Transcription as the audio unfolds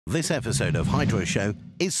This episode of Hydroshow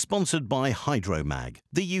is sponsored by Hydromag,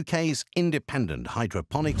 the UK's independent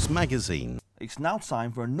hydroponics magazine. It's now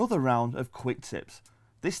time for another round of quick tips,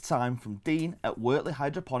 this time from Dean at Wortley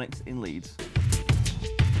Hydroponics in Leeds.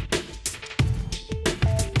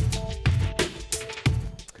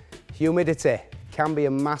 Humidity can be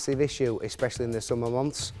a massive issue, especially in the summer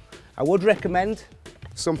months. I would recommend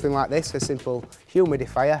something like this, a simple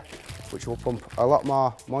humidifier, which will pump a lot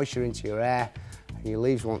more moisture into your air. Your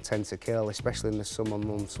leaves won't tend to kill, especially in the summer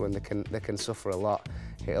months when they can suffer a lot.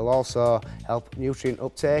 It'll also help nutrient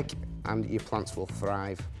uptake and your plants will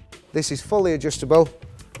thrive. This is fully adjustable,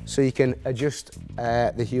 so you can adjust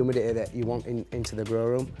the humidity that you want into the grow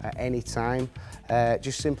room at any time.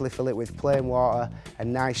 Just simply fill it with plain water. A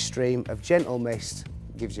nice stream of gentle mist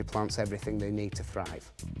gives your plants everything they need to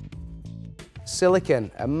thrive.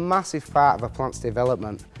 Silicone, a massive part of a plant's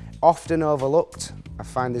development, often overlooked. I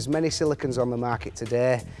find there's many silicones on the market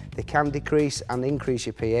today. They can decrease and increase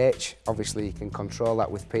your pH. Obviously you can control that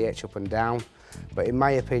with pH up and down, but in my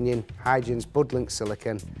opinion, Hygien's Bud-Link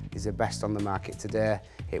silicone is the best on the market today.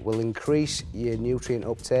 It will increase your nutrient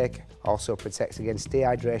uptake, also protects against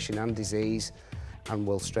dehydration and disease, and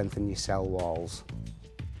will strengthen your cell walls.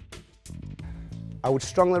 I would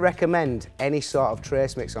strongly recommend any sort of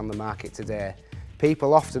trace mix on the market today.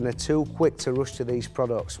 People often are too quick to rush to these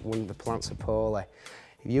products when the plants are poorly.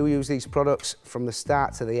 If you use these products from the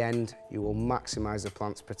start to the end, you will maximise the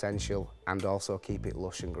plant's potential and also keep it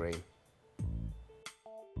lush and green.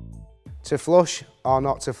 To flush or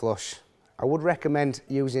not to flush, I would recommend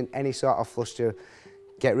using any sort of flush to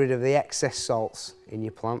get rid of the excess salts in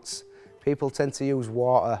your plants. People tend to use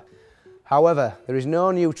water. However, there is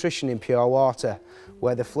no nutrition in pure water,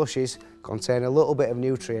 where the flushes contain a little bit of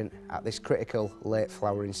nutrient at this critical late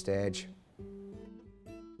flowering stage.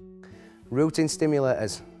 Rooting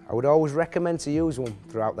stimulators. I would always recommend to use one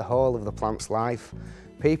throughout the whole of the plant's life.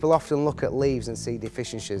 People often look at leaves and see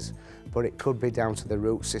deficiencies, but it could be down to the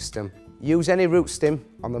root system. Use any root stim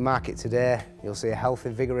on the market today. You'll see a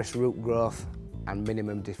healthy, vigorous root growth and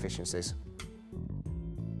minimum deficiencies.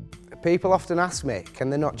 People often ask me, can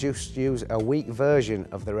they not just use a weak version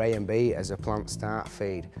of their A and B as a plant start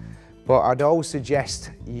feed? But I'd always suggest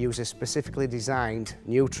you use a specifically designed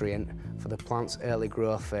nutrient for the plant's early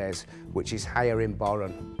growth phase, which is higher in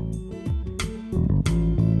boron.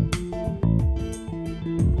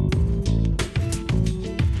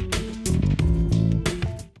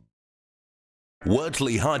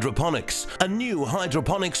 Wortley Hydroponics, a new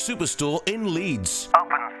hydroponics superstore in Leeds. Open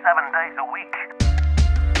 7 days a week.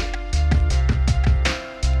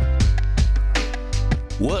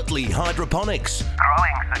 Wortley Hydroponics.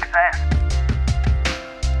 Growing success.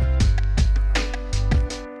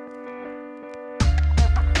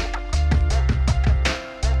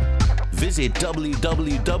 Visit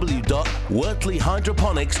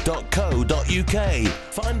www.wortleyhydroponics.co.uk.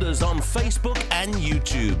 Find us on Facebook and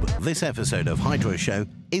YouTube. This episode of Hydroshow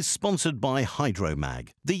is sponsored by Hydromag,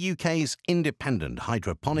 the UK's independent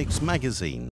hydroponics magazine.